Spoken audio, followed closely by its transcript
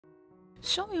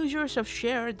Some users have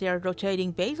shared their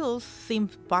rotating bezels seem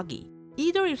buggy.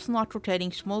 Either it's not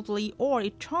rotating smoothly or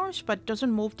it turns but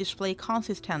doesn't move display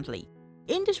consistently.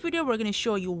 In this video, we're going to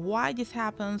show you why this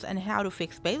happens and how to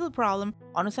fix bezel problem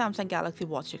on a Samsung Galaxy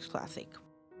Watch 6 Classic.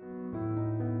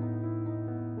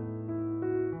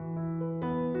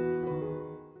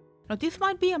 Now, this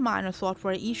might be a minor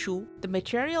software issue, the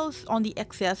materials on the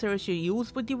accessories you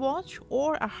use with the watch,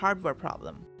 or a hardware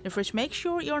problem. Now, first make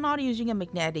sure you're not using a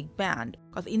magnetic band,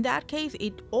 because in that case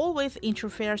it always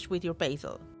interferes with your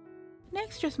bezel.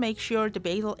 Next, just make sure the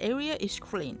bezel area is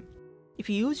clean. If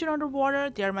you use it underwater,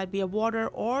 there might be a water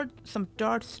or some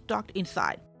dirt stuck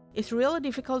inside. It's really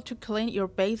difficult to clean your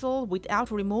bezel without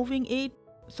removing it,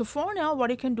 so for now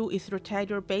what you can do is rotate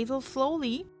your bezel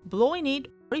slowly, blow in it,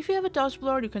 or if you have a dust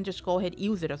blower, you can just go ahead and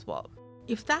use it as well.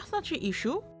 If that's not your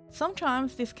issue,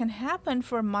 sometimes this can happen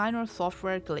for a minor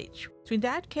software glitch. So in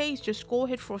that case, just go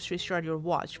ahead first restart your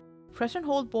watch. Press and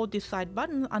hold both the side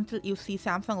buttons until you see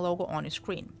Samsung logo on your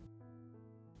screen.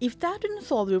 If that didn't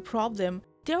solve your problem,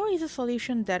 there is a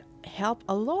solution that helps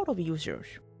a lot of users.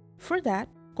 For that,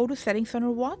 go to Settings on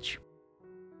your watch,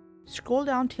 scroll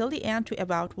down till the end to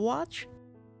About Watch,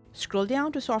 scroll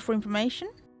down to Software Information,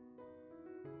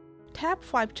 tap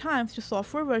 5 times to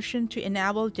Software Version to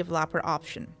enable Developer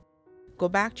option. Go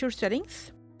back to your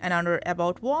settings and under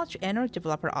About Watch, enter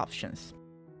Developer options.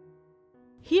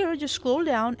 Here, just scroll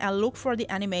down and look for the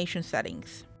animation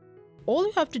settings. All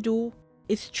you have to do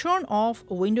is turn off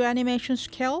Window Animation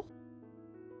Scale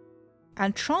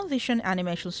and Transition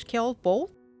Animation Scale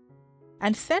both,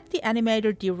 and set the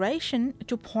animator duration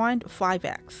to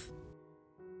 0.5x.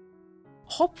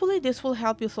 Hopefully this will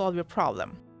help you solve your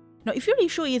problem. Now, if your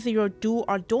issue is you do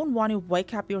or don't want to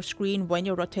wake up your screen when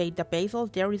you rotate the bezel,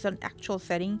 there is an actual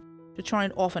setting to turn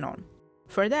it off and on.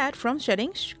 For that, from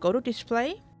Settings, go to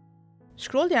Display,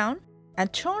 scroll down,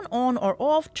 and turn on or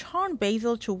off Turn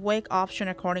Bezel to Wake option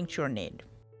according to your need.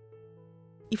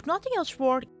 If nothing else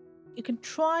works, you can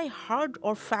try hard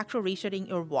or factory resetting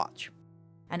your watch.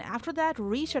 And after that,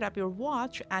 reset up your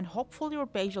watch and hopefully your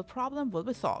bezel problem will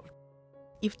be solved.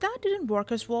 If that didn't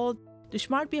work as well, this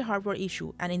might be a hardware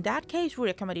issue, and in that case, we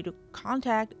recommend you to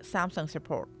contact Samsung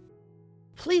support.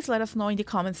 Please let us know in the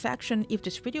comment section if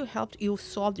this video helped you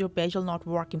solve your bezel not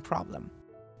working problem.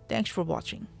 Thanks for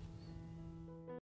watching.